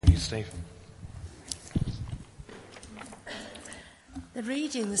Steve. The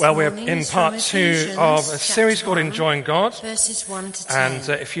reading this Well, we're morning in is part from 2 Ephesians, of a series called 1, Enjoying God. verses 1 to 10. And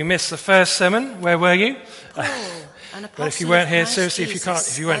if you missed the first sermon, where were you? Paul, an But if you apostle weren't of here, Christ seriously, if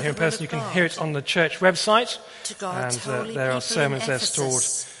Jesus, you weren't by here in the word person, you of can God, hear it on the church website. to God's And holy there are people sermons in there stored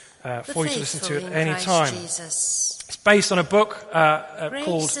Ephesus, the for you to listen to faithful at in any Christ time. Jesus. It's based on a book Grace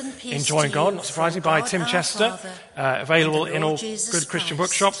called and peace Enjoying to God, you not surprisingly, from by God Tim our Chester, Father available and the in Lord all Jesus good Christian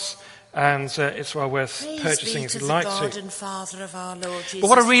Christ. bookshops, and it's well worth Praise purchasing be if to you'd the like God to. and Father of our Lord Jesus But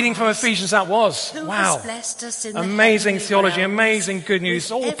what a reading from Christ, Ephesians that was. who Wow. has blessed us in the Amazing heavenly theology, realms amazing good news,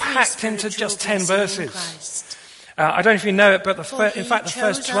 with all every packed into spiritual just 10 blessing in verses. Christ. I don't know if you know it, but in For fact, the he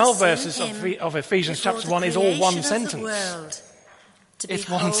first chose 12 us in verses him of Ephesians before chapter the 1 is all one creation of the sentence. world, to be It's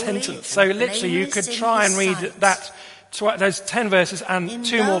one holy sentence. So and literally you could blameless in try and his read sight. that, those 10 verses and In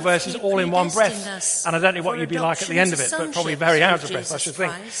 2 more love verses he all in one predestined breath. us And I don't know what for you'd be like at the adoption end of to it, but probably sonship very out through of breath, I Jesus should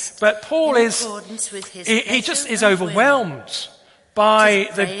think. Christ, But Paul in is, accordance with his he just pleasure is and will, overwhelmed by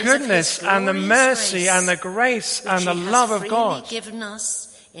to the the praise of goodness his and the glorious mercy grace, and the grace which and the he has love of freely God. given us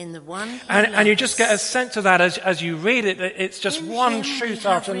in the one he And you loves. just get a sense of that as you read it. It's just In one him truth we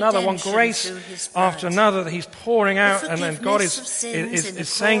have after another, one redemption grace through his blood, after another that he's pouring the out. And then God forgiveness of sins in is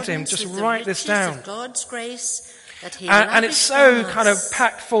saying to him, accordance just with the write this riches down. of God's grace that he And it's lavished so on kind of us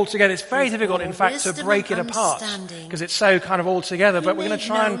packed full together. It's very with difficult, all in fact, to wisdom break it and apart understanding. because it's so kind of all together. He But we're going made to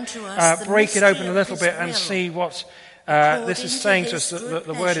try known to us the and break it mystery open a of little his bit and will, see what this is according saying to to us, his the good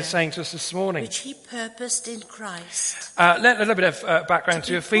word is pleasure, saying to us this morning. which he purposed in Christ. A little bit of background To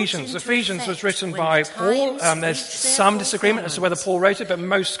to be put Ephesians. into Ephesians was effect written when by the Paul. times There's reach some their disagreement as to whether fulfillment, Paul wrote it, but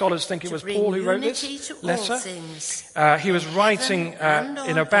most scholars think it to was bring Paul who wrote unity this to all letter. things, He was in writing heaven and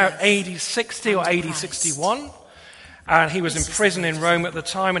in on about earth, AD 60 or under AD 61, and he was in This is prison the in word. Rome at the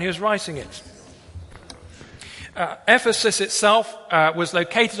time when he was writing it. Ephesus itself was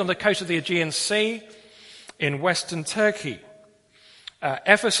located on the coast of the Aegean Sea in western Turkey.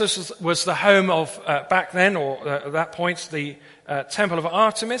 Ephesus was the home of, back then, or at that point, the Temple of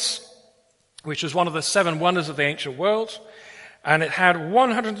Artemis, which was one of the 7 wonders of the ancient world. And it had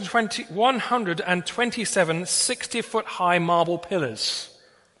 127 60-foot-high marble pillars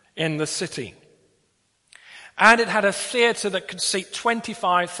in the city. And it had a theatre that could seat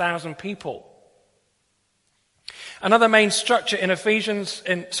 25,000 people. Another main structure in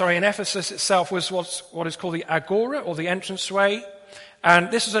Ephesus itself was what is called the agora, or the entranceway. And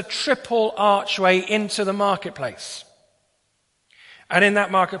this is a triple archway into the marketplace. And in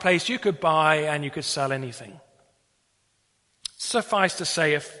that marketplace, you could buy and you could sell anything. Suffice to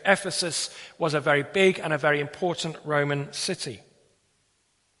say, Ephesus was a very big and a very important Roman city.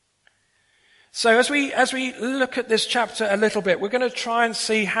 So as we look at this chapter a little bit, we're going to try and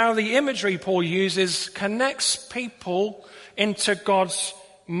see how the imagery Paul uses connects people into God's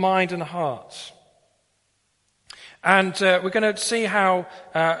mind and heart. And we're going to see how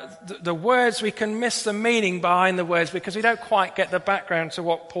the words, we can miss the meaning behind the words because we don't quite get the background to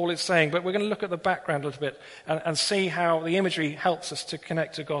what Paul is saying. But we're going to look at the background a little bit and see how the imagery helps us to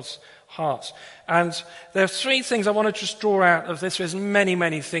connect to God's heart. And there are 3 things I want to just draw out of this. There's many,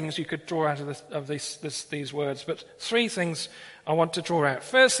 many things you could draw out of these words, but 3 things I want to draw out.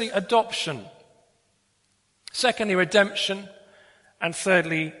 Firstly, adoption. Secondly, redemption. And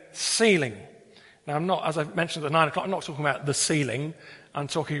thirdly, sealing. Now, I'm not, as I mentioned at 9 o'clock, I'm not talking about the sealing. I'm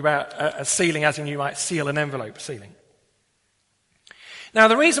talking about a sealing as in you might seal an envelope sealing. Now,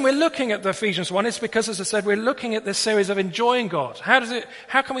 the reason we're looking at the Ephesians 1 is because, as I said, we're looking at this series of enjoying God.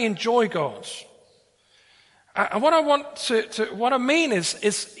 How can we enjoy God? And what I want what I mean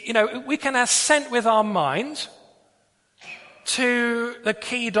is, we can assent with our mind to the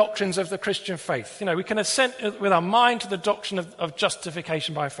key doctrines of the Christian faith. We can assent with our mind to the doctrine of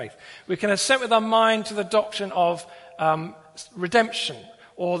justification by faith. We can assent with our mind to the doctrine of redemption,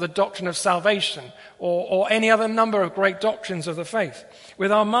 or the doctrine of salvation, or any other number of great doctrines of the faith,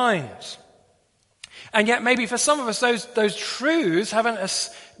 with our minds. And yet maybe for some of us those truths haven't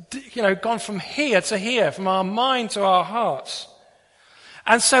gone from here to here, from our mind to our hearts.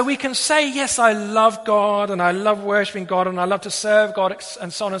 And so we can say, yes, I love God, and I love worshiping God, and I love to serve God,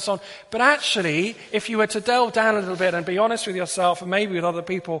 and so on and so on. But actually, if you were to delve down a little bit and be honest with yourself and maybe with other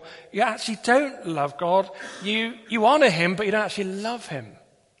people, you actually don't love God. You honor him, but you don't actually love him.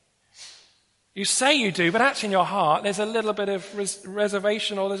 You say you do, but actually in your heart there's a little bit of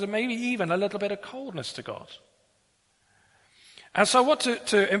reservation, or there's maybe even a little bit of coldness to God. And so I want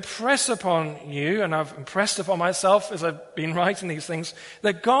to impress upon you, and I've impressed upon myself as I've been writing these things,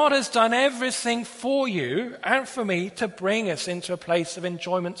 that God has done everything for you and for me to bring us into a place of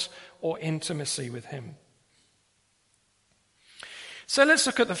enjoyment or intimacy with him. So let's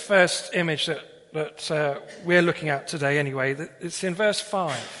look at the first image that we're looking at today anyway. It's in verse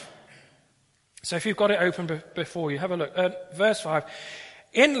 5. So if you've got it open before you, have a look. Verse 5.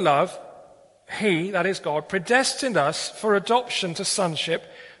 In love, he, that is God, predestined us for adoption to sonship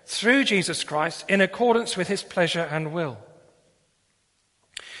through Jesus Christ in accordance with his pleasure and will.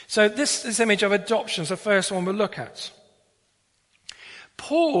 So this image of adoption is the first one we'll look at.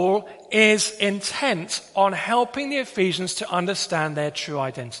 Paul is intent on helping the Ephesians to understand their true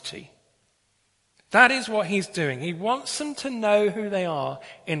identity. That is what he's doing. He wants them to know who they are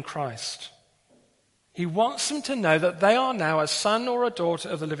in Christ. He wants them to know that they are now a son or a daughter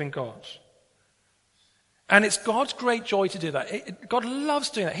of the living God. And it's God's great joy to do that. God loves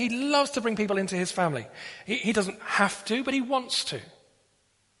doing that. He loves to bring people into his family. He doesn't have to, but he wants to.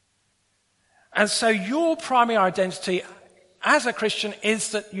 And so your primary identity as a Christian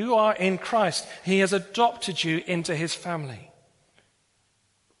is that you are in Christ. He has adopted you into his family.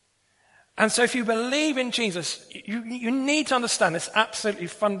 And so if you believe in Jesus, you need to understand this, absolutely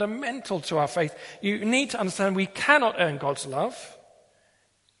fundamental to our faith. You need to understand we cannot earn God's love.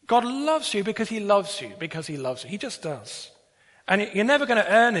 God loves you because he loves you, because he loves you. He just does. And you're never going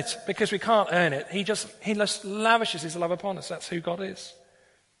to earn it because we can't earn it. He just lavishes his love upon us. That's who God is.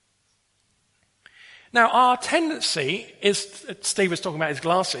 Now, our tendency is, Steve was talking about his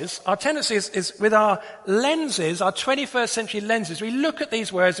glasses, our tendency is with our lenses, our 21st century lenses, we look at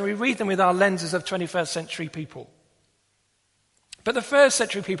these words and we read them with our lenses of 21st century people. But the first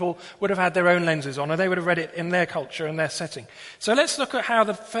century people would have had their own lenses on, and they would have read it in their culture and their setting. So let's look at how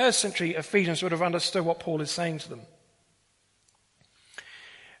the first century Ephesians would have understood what Paul is saying to them.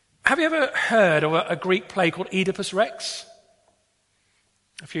 Have you ever heard of a Greek play called Oedipus Rex?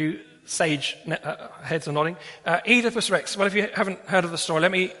 A few sage heads are nodding. Oedipus Rex. Well, if you haven't heard of the story,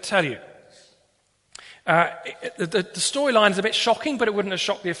 let me tell you. The storyline is a bit shocking, but it wouldn't have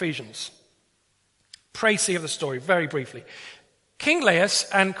shocked the Ephesians. Précis of the story, very briefly. King Laius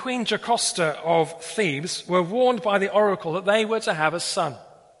and Queen Jocasta of Thebes were warned by the oracle that they were to have a son,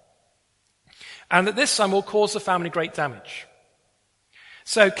 and that this son will cause the family great damage.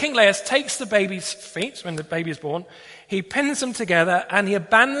 So King Laius takes the baby's feet, when the baby is born, he pins them together and he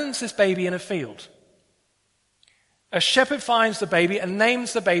abandons this baby in a field. A shepherd finds the baby and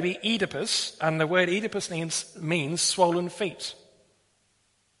names the baby Oedipus, and the word Oedipus means swollen feet.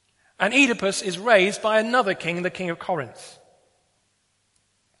 And Oedipus is raised by another king, the king of Corinth.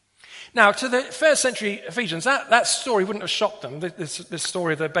 Now, to the first century Ephesians, that story wouldn't have shocked them. This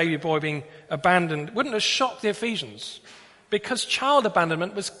story of the baby boy being abandoned wouldn't have shocked the Ephesians, because child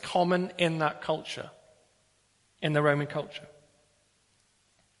abandonment was common in that culture, in the Roman culture.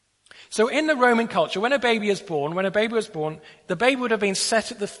 So in the Roman culture, when a baby was born, the baby would have been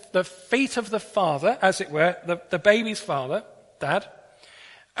set at the feet of the father, as it were, the baby's father, dad,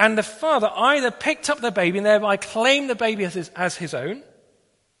 and the father either picked up the baby and thereby claimed the baby as his own,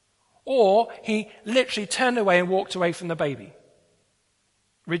 or he literally turned away and walked away from the baby,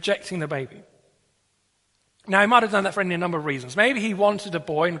 rejecting the baby. Now, he might have done that for any number of reasons. Maybe he wanted a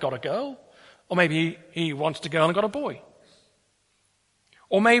boy and got a girl, or maybe he wanted a girl and got a boy.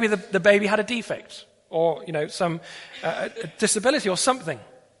 Or maybe the baby had a defect, or some a disability or something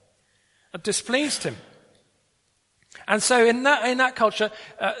that displeased him. And so in that culture,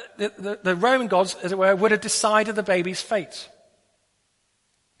 the Roman gods, as it were, would have decided the baby's fate.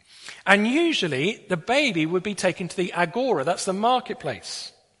 And usually the baby would be taken to the agora, that's the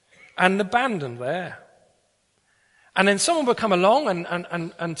marketplace, and abandoned there. And then someone would come along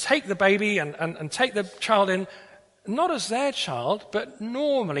and take the baby and take the child in, not as their child, but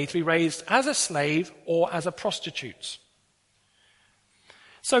normally to be raised as a slave or as a prostitute.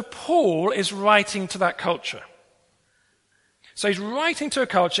 So Paul is writing to that culture. So he's writing to a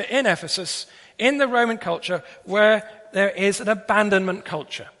culture in Ephesus, in the Roman culture, where there is an abandonment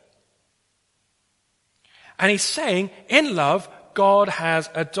culture. And he's saying, in love, God has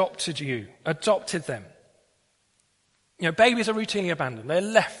adopted them. Babies are routinely abandoned. They're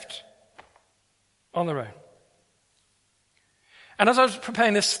left on their own. And as I was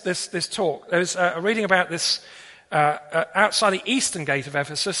preparing this talk, there was a reading about this outside the eastern gate of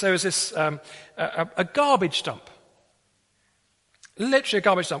Ephesus. There was this a garbage dump, literally a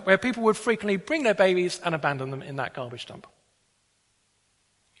garbage dump, where people would frequently bring their babies and abandon them in that garbage dump.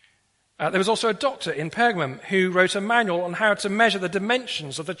 There was also a doctor in Pergamum who wrote a manual on how to measure the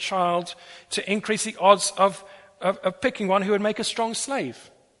dimensions of the child to increase the odds of picking one who would make a strong slave.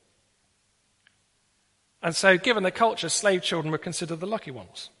 And so, given the culture, slave children were considered the lucky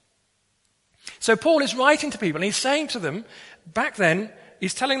ones. So Paul is writing to people, and he's saying to them, back then,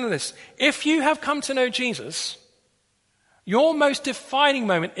 he's telling them this: if you have come to know Jesus, Your most defining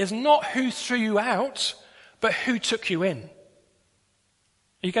moment is not who threw you out, but who took you in.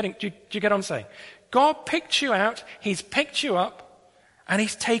 Do you get what I'm saying? God picked you out, he's picked you up, and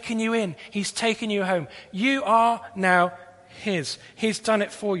he's taken you in. He's taken you home. You are now his. He's done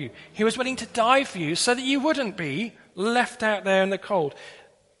it for you. He was willing to die for you so that you wouldn't be left out there in the cold,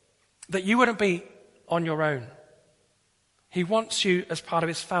 that you wouldn't be on your own. He wants you as part of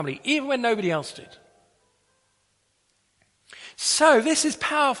his family, even when nobody else did. So this is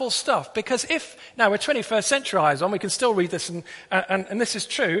powerful stuff, because now we're 21st century eyes on, we can still read this, and this is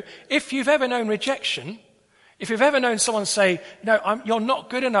true. If you've ever known rejection, if you've ever known someone say, no, you're not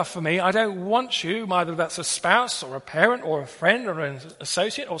good enough for me, I don't want you, either that's a spouse or a parent or a friend or an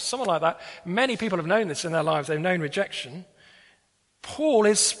associate or someone like that, many people have known this in their lives, they've known rejection. Paul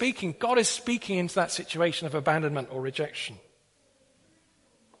is speaking, God is speaking into that situation of abandonment or rejection.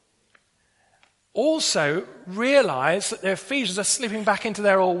 Also, realize that the Ephesians are slipping back into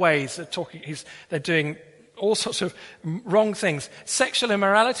their old ways. They're doing all sorts of wrong things. Sexual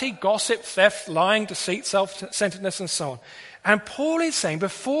immorality, gossip, theft, lying, deceit, self-centeredness, and so on. And Paul is saying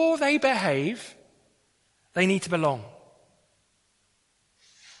before they behave, they need to belong.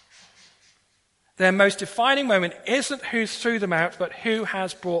 Their most defining moment isn't who threw them out, but who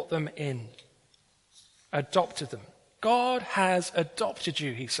has brought them in. Adopted them. God has adopted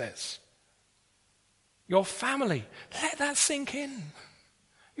you, he says. Your family. Let that sink in.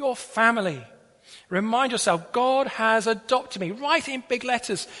 Your family. Remind yourself, God has adopted me. Write in big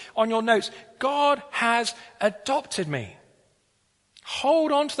letters on your notes, God has adopted me.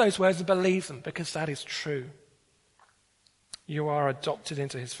 Hold on to those words and believe them, because that is true. You are adopted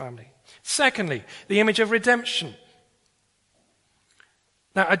into his family. Secondly, the image of redemption.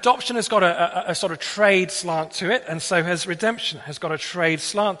 Now, adoption has got a sort of trade slant to it, and so has redemption has got a trade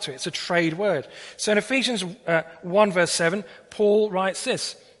slant to it. It's a trade word. So in Ephesians 1 verse 7, Paul writes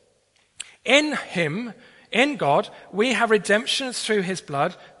this: in him, in God, we have redemption through his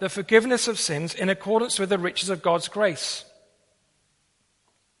blood, the forgiveness of sins in accordance with the riches of God's grace.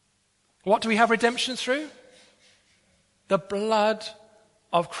 What do we have redemption through? The blood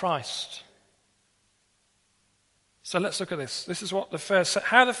of Christ. So let's look at this. This is what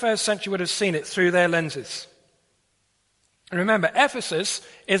how the first century would have seen it through their lenses. And remember, Ephesus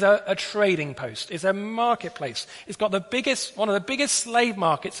is a trading post. It's a marketplace. It's got one of the biggest slave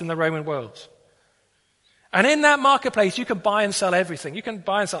markets in the Roman world. And in that marketplace, you can buy and sell everything. You can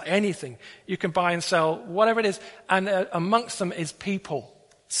buy and sell anything. You can buy and sell whatever it is. And amongst them is people,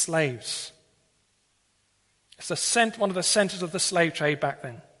 slaves. It's one of the centers of the slave trade back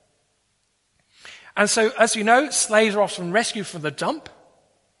then. And so, as you know, slaves are often rescued from the dump,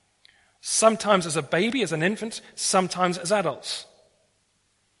 sometimes as a baby, as an infant, sometimes as adults.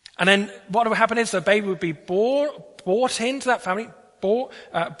 And then what would happen is the baby would be bought into that family, bought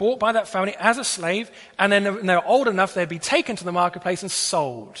by that family as a slave, and then when they're old enough, they'd be taken to the marketplace and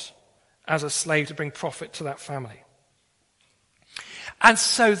sold as a slave to bring profit to that family. And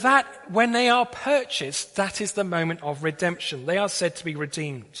so that, when they are purchased, that is the moment of redemption. They are said to be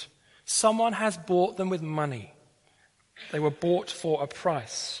redeemed. Someone has bought them with money. They were bought for a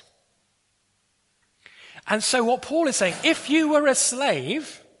price. And so what Paul is saying, if you were a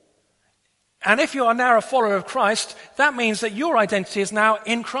slave, and if you are now a follower of Christ, that means that your identity is now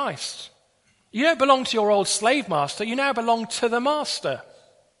in Christ. You don't belong to your old slave master. You now belong to the master,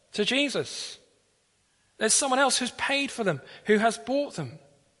 to Jesus. There's someone else who's paid for them, who has bought them.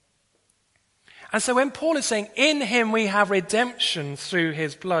 And so when Paul is saying, in him we have redemption through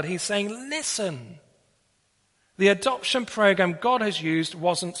his blood, he's saying, listen, the adoption program God has used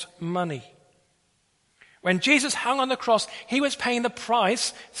wasn't money. When Jesus hung on the cross, he was paying the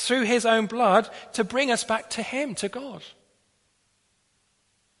price through his own blood to bring us back to him, to God.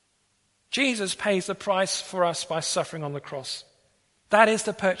 Jesus pays the price for us by suffering on the cross. That is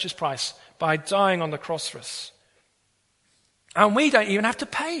the purchase price, by dying on the cross for us. And we don't even have to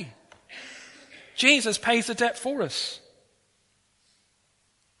pay. Jesus pays the debt for us.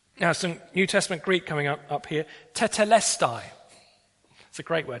 Now, some New Testament Greek coming up here. Tetelestai. It's a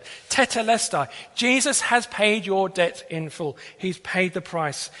great word. Tetelestai. Jesus has paid your debt in full. He's paid the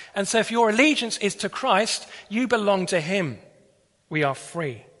price. And so if your allegiance is to Christ, you belong to him. We are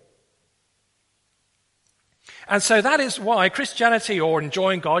free. And so that is why Christianity, or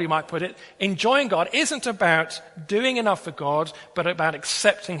enjoying God, you might put it, enjoying God isn't about doing enough for God, but about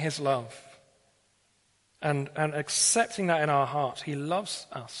accepting his love. And accepting that in our heart. He loves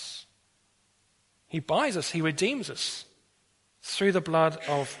us. He buys us. He redeems us through the blood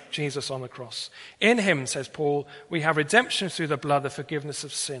of Jesus on the cross. In him, says Paul, we have redemption through the blood, the forgiveness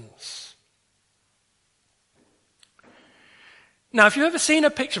of sins. Now, if you've ever seen a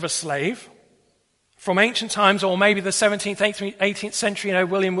picture of a slave from ancient times, or maybe the 17th, 18th century,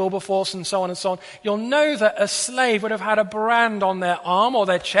 William Wilberforce and so on, you'll know that a slave would have had a brand on their arm or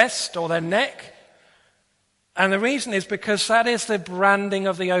their chest or their neck. And the reason is because that is the branding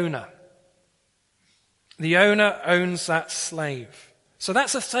of the owner. The owner owns that slave. So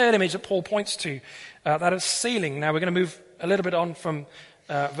that's the third image that Paul points to, that is sealing. Now we're going to move a little bit on from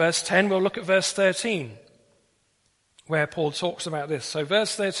verse 10. We'll look at verse 13, where Paul talks about this. So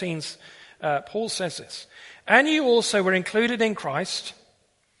verse 13, Paul says this, "And you also were included in Christ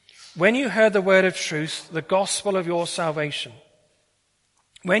when you heard the word of truth, the gospel of your salvation.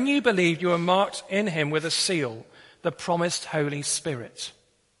 When you believed, you were marked in him with a seal, the promised Holy Spirit."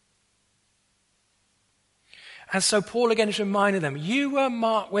 And so Paul again is reminding them, you were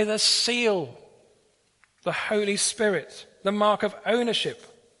marked with a seal, the Holy Spirit, the mark of ownership.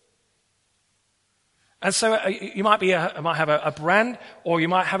 And so you might have a brand, or you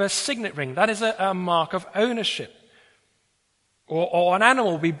might have a signet ring. That is a mark of ownership. Or an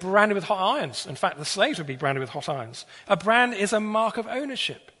animal would be branded with hot irons. In fact, the slaves would be branded with hot irons. A brand is a mark of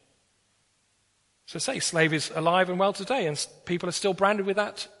ownership. So say slave is alive and well today, and people are still branded with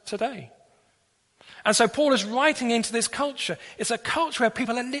that today. And so Paul is writing into this culture. It's a culture where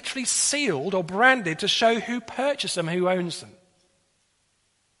people are literally sealed or branded to show who purchased them, who owns them.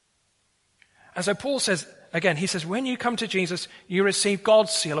 And so Paul says, again, he says, when you come to Jesus, you receive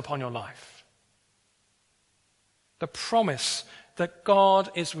God's seal upon your life. The promise that God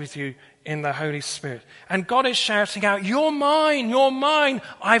is with you in the Holy Spirit. And God is shouting out, you're mine,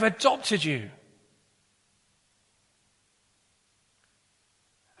 I've adopted you.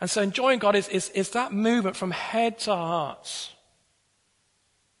 And so enjoying God is that movement from head to heart.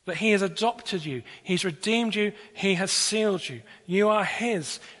 That he has adopted you, he's redeemed you, he has sealed you. You are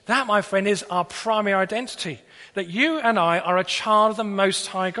his. That, my friend, is our primary identity. That you and I are a child of the Most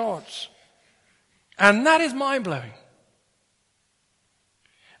High God. And that is mind-blowing.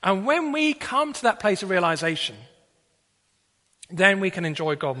 And when we come to that place of realization, then we can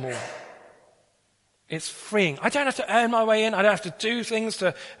enjoy God more. It's freeing. I don't have to earn my way in. I don't have to do things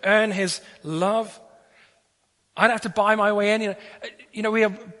to earn his love. I don't have to buy my way in. We are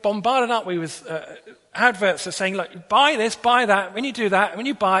bombarded, aren't we, with adverts that are saying, look, buy this, buy that. When you do that, when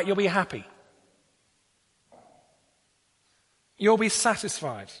you buy it, you'll be happy. You'll be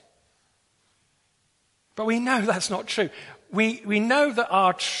satisfied. But we know that's not true. We know that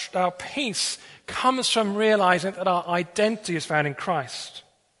our peace comes from realizing that our identity is found in Christ.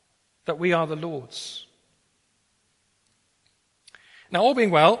 That we are the Lord's. Now, all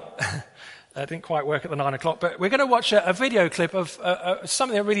being well, it didn't quite work at the 9 o'clock, but we're going to watch a video clip of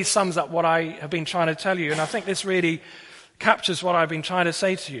something that really sums up what I have been trying to tell you, and I think this really captures what I've been trying to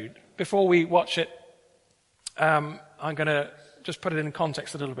say to you. Before we watch it, I'm going to just put it in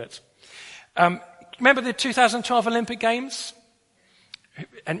context a little bit. Remember the 2012 Olympic Games?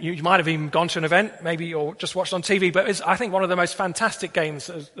 And you might have even gone to an event, maybe, or just watched on TV, but it's, I think, one of the most fantastic games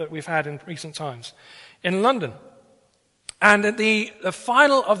that we've had in recent times in London. And at the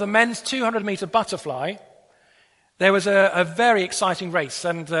final of the men's 200-meter butterfly, there was a very exciting race,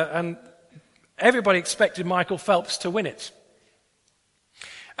 and everybody expected Michael Phelps to win it.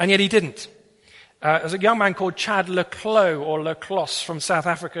 And yet he didn't. There's a young man called Chad Leclos from South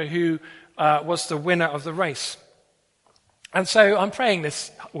Africa who was the winner of the race. And so I'm praying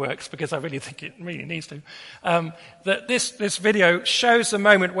this works, because I really think it really needs to, that this video shows the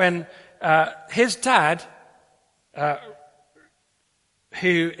moment when his dad,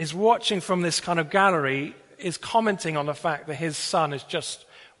 who is watching from this kind of gallery, is commenting on the fact that his son has just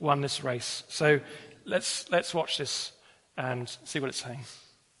won this race. So let's watch this and see what it's saying.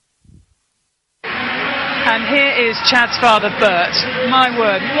 And here is Chad's father, Bert. My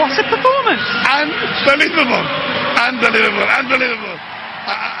word, what a performance! Unbelievable! I've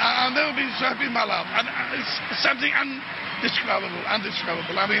never been so happy in my life. And it's something indescribable.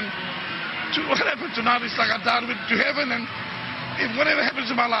 I mean, what happened tonight is like I died to heaven, and if whatever happens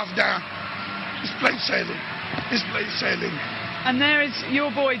in my life now, it's plain sailing. It's plain sailing. And there is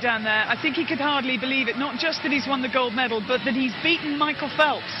your boy down there. I think he could hardly believe it. Not just that he's won the gold medal, but that he's beaten Michael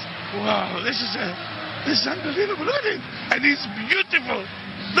Phelps. Wow, this is unbelievable. Look at him. And he's beautiful.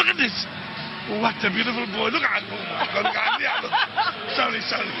 Look at this. What a beautiful boy. Look at him. Sorry.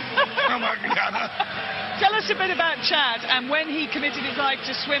 Oh my God. Tell us a bit about Chad and when he committed his life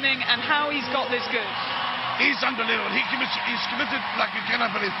to swimming and how he's got this good. He's unbelievable. He's committed like you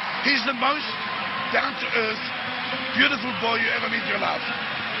cannot believe. He's the most down-to-earth, beautiful boy you ever meet in your life.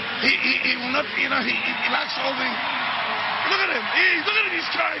 He will not, he likes all the... Look at him. He's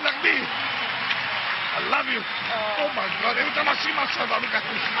crying like me. I love you. Oh my God. Every time I see myself, I look at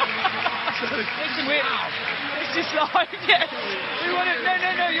this. Listen, it's just live, yeah. We want to,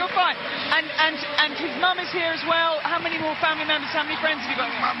 no, you're fine. And his mum is here as well. How many more family members, how many friends have you got?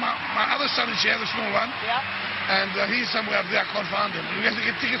 My other son is here, the small one. Yeah. And he's somewhere up there, I can't find him. We have to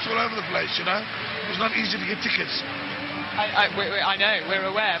get tickets all over the place, you know. It's not easy to get tickets. I know, we're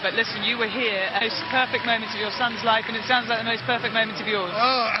aware. But listen, you were here at the most perfect moments of your son's life, and it sounds like the most perfect moments of yours.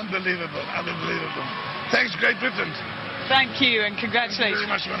 Oh, unbelievable. Thanks, Great Britain. Thank you, and congratulations.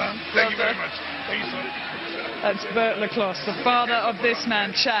 Thank you very much, madam. Thank you very much. Thank you so much. That's Bert Lacrosse, the father of this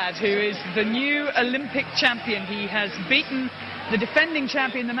man, Chad, who is the new Olympic champion. He has beaten the defending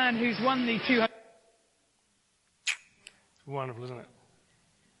champion, the man who's won the 200. Wonderful, isn't it?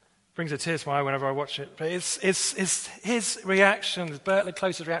 Brings a tear to my eye whenever I watch it. But it's his reaction, Bert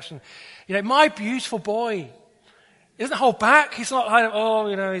Lacrosse's reaction. You know, my beautiful boy. He doesn't hold back. He's not like, oh,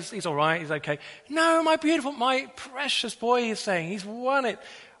 you know, he's all right, he's okay. No, my precious boy, he's saying. He's won it.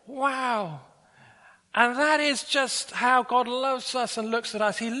 Wow. And that is just how God loves us and looks at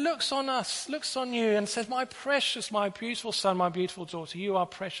us. He looks on us, looks on you and says, my precious, my beautiful son, my beautiful daughter, you are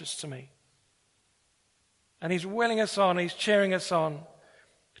precious to me. And he's willing us on, he's cheering us on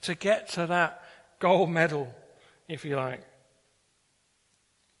to get to that gold medal, if you like.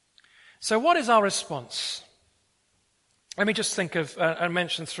 So what is our response? Let me just think of and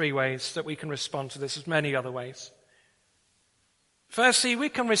mention 3 ways that we can respond to this. There's many other ways. Firstly, we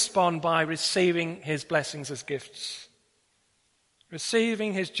can respond by receiving his blessings as gifts.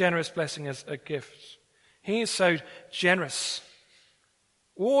 Receiving his generous blessing as a gift. He is so generous.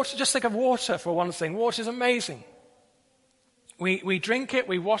 Water, just think of water for one thing. Water is amazing. We drink it,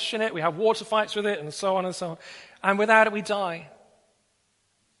 we wash in it, we have water fights with it, and so on and so on. And without it, we die.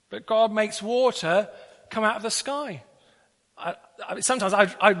 But God makes water come out of the sky. Sometimes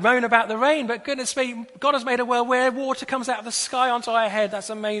I moan about the rain, but goodness me, God has made a world where water comes out of the sky onto our head.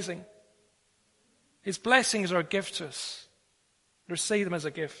 That's amazing. His blessings are a gift to us. Receive them as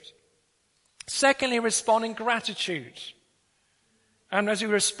a gift. Secondly, respond in gratitude. And as we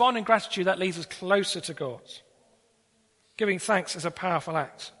respond in gratitude, that leads us closer to God. Giving thanks is a powerful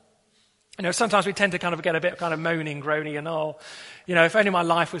act. You know, sometimes we tend to kind of get a bit kind of moaning, groany, and if only my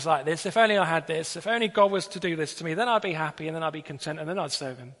life was like this, if only I had this, if only God was to do this to me, then I'd be happy, and then I'd be content, and then I'd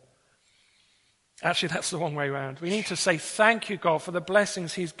serve him. Actually, that's the wrong way around. We need to say thank you, God, for the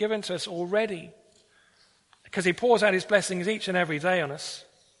blessings he's given to us already. Because he pours out his blessings each and every day on us.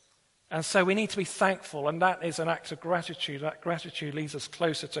 And so we need to be thankful, and that is an act of gratitude. That gratitude leads us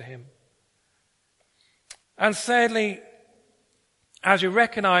closer to him. And thirdly, as you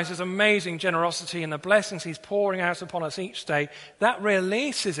recognize his amazing generosity and the blessings he's pouring out upon us each day, that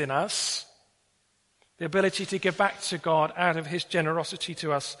releases in us the ability to give back to God out of his generosity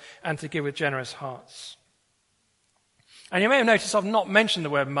to us and to give with generous hearts. And you may have noticed I've not mentioned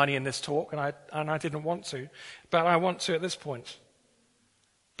the word money in this talk, and I didn't want to, but I want to at this point.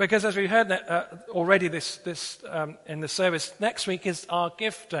 Because as we heard that, already this in the service, next week is our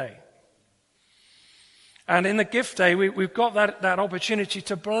gift day. And in the gift day, we've got that opportunity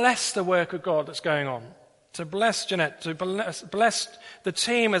to bless the work of God that's going on. To bless Jeanette, to bless the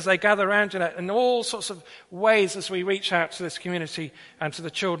team as they gather around Jeanette in all sorts of ways as we reach out to this community and to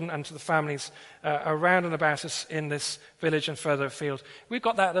the children and to the families around and about us in this village and further afield. We've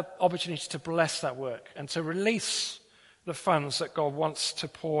got that opportunity to bless that work and to release the funds that God wants to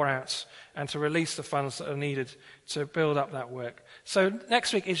pour out and to release the funds that are needed to build up that work. So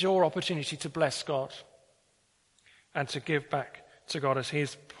next week is your opportunity to bless God and to give back to God as he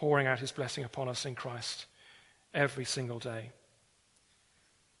is pouring out his blessing upon us in Christ every single day.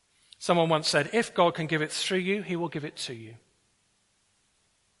 Someone once said, if God can give it through you, he will give it to you.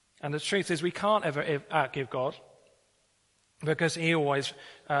 And the truth is we can't ever outgive God because he always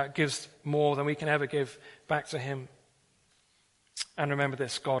gives more than we can ever give back to him. And remember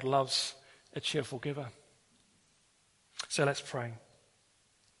this, God loves a cheerful giver. So let's pray.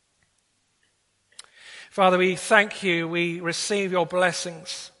 Father, we thank you. We receive your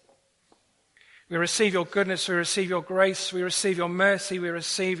blessings. We receive your goodness. We receive your grace. We receive your mercy. We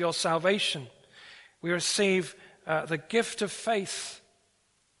receive your salvation. We receive the gift of faith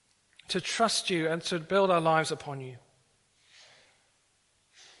to trust you and to build our lives upon you.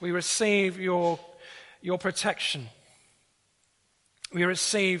 We receive your protection. We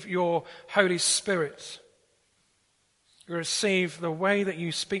receive your Holy Spirit. We receive the way that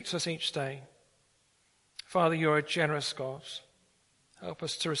you speak to us each day. Father, you're a generous God. Help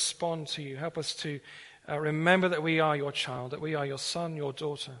us to respond to you. Help us to remember that we are your child, that we are your son, your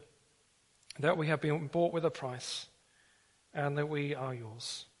daughter, that we have been bought with a price, and that we are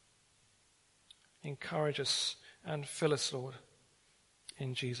yours. Encourage us and fill us, Lord.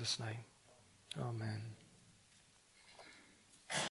 In Jesus' name. Amen.